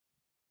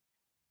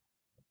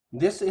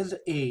This is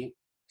a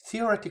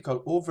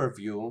theoretical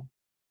overview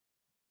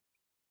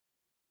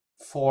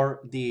for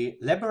the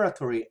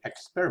laboratory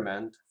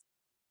experiment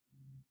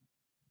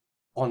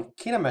on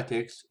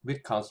kinematics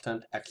with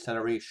constant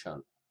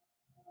acceleration.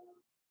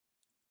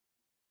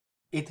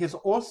 It is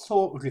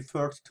also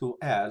referred to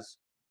as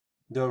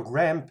the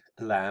ramp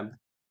lab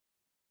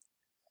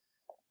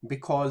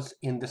because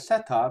in the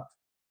setup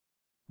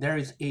there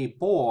is a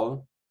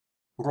ball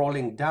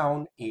rolling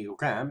down a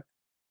ramp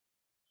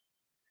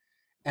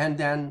and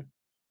then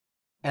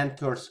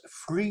enters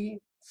free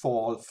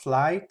fall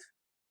flight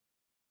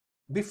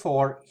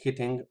before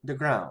hitting the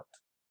ground.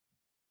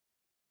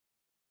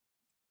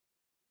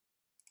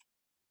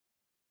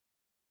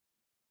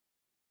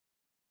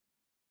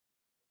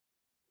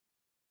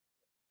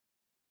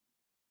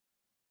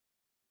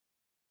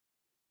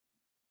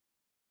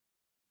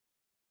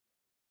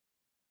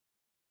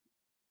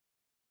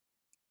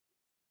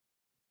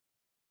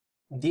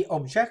 The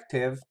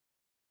objective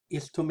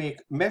is to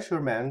make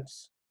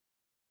measurements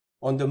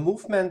on the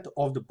movement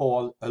of the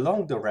ball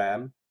along the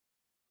ramp,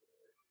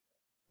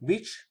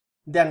 which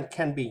then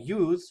can be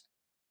used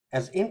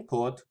as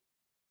input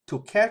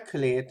to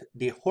calculate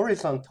the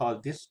horizontal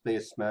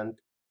displacement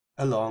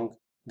along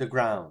the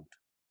ground.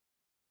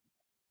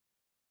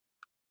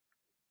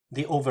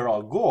 The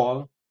overall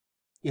goal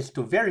is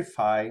to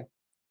verify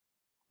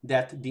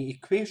that the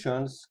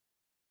equations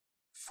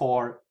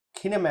for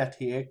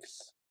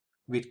kinematics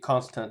with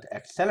constant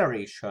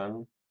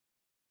acceleration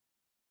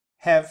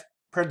have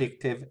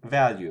predictive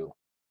value.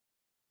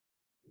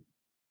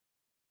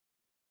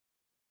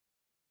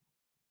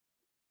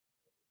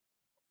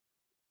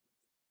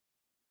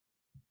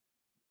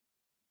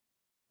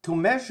 To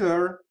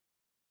measure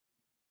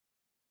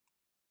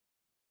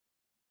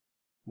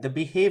the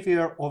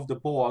behavior of the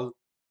ball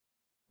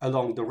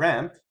along the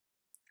ramp,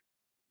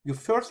 you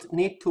first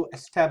need to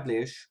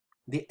establish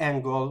the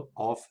angle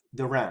of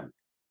the ramp.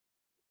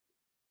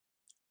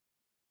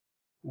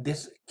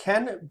 This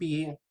can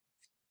be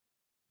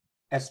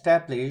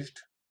established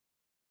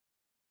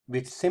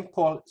with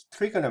simple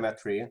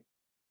trigonometry,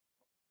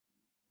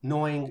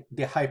 knowing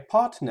the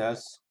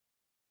hypotenuse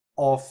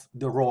of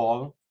the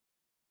roll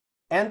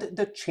and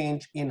the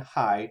change in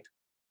height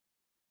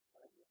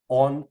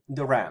on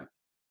the ramp.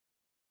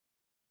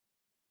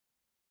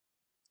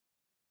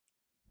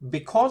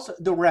 Because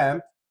the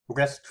ramp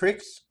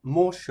restricts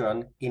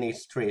motion in a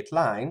straight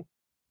line,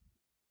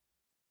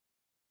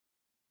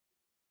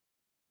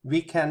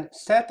 we can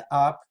set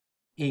up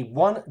a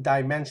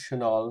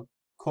one-dimensional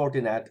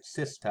coordinate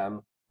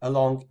system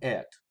along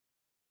it.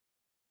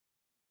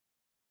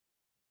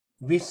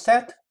 We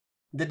set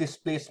the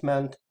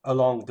displacement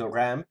along the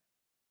ramp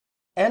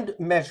and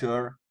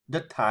measure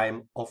the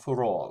time of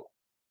roll.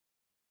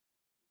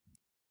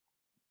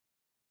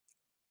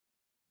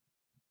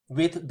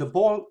 With the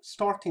ball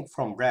starting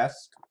from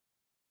rest,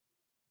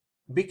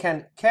 we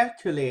can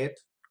calculate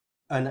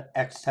an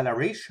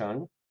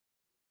acceleration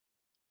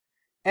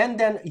and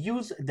then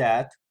use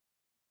that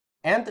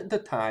and the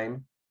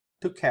time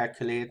to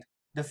calculate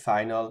the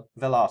final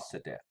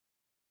velocity.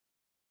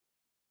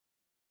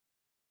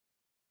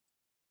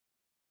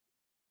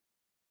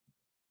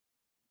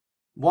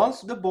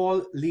 Once the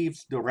ball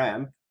leaves the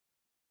ramp,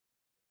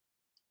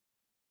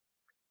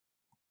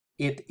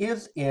 it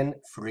is in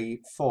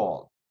free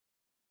fall.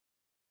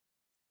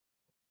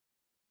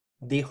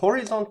 The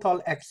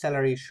horizontal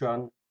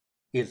acceleration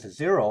is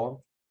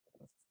 0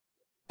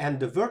 and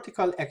the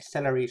vertical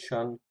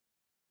acceleration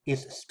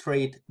is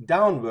straight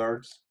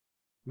downwards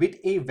with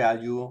a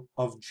value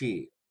of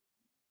g.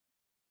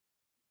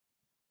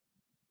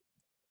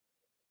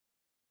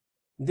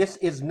 This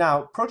is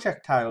now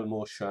projectile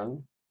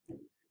motion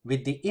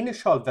with the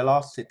initial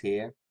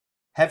velocity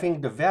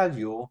having the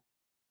value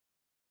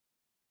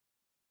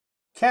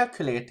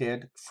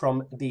calculated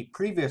from the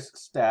previous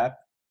step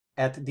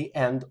at the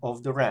end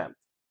of the ramp.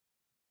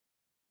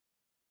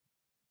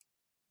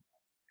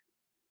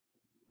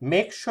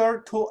 Make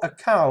sure to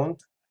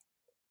account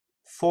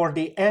for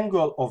the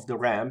angle of the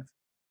ramp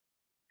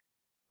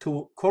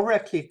to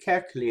correctly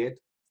calculate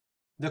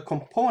the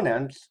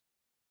components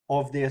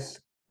of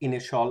this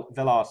initial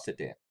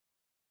velocity.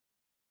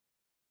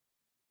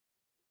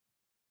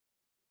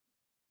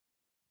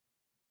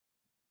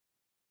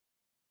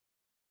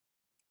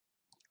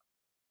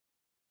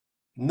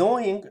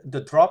 Knowing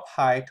the drop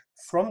height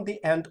from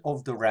the end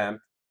of the ramp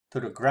to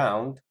the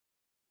ground,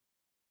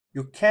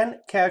 you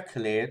can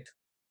calculate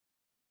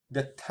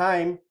the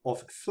time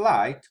of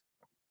flight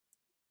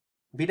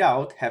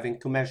without having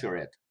to measure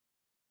it.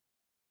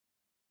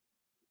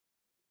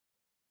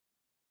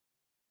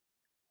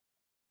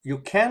 You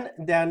can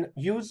then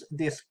use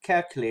this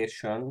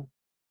calculation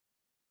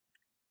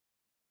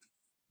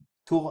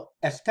to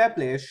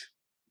establish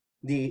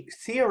the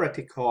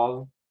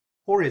theoretical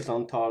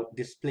horizontal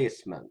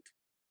displacement.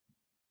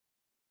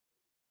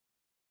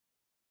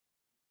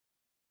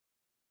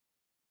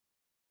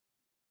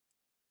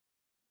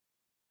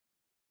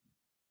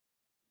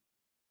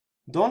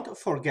 Don't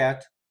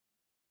forget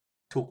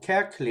to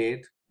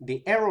calculate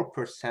the error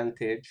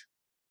percentage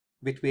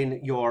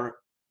between your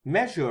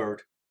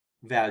measured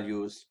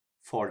values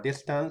for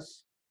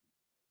distance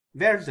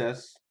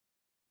versus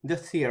the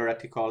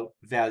theoretical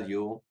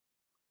value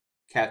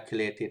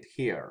calculated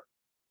here.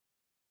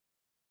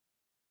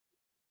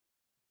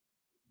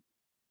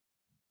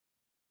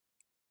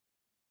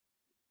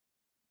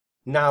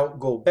 Now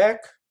go back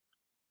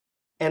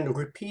and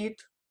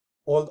repeat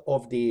all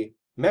of the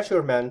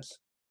measurements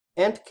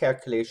and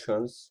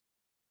calculations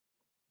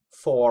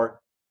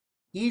for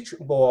each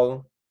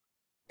ball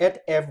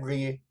at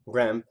every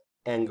ramp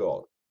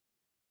angle.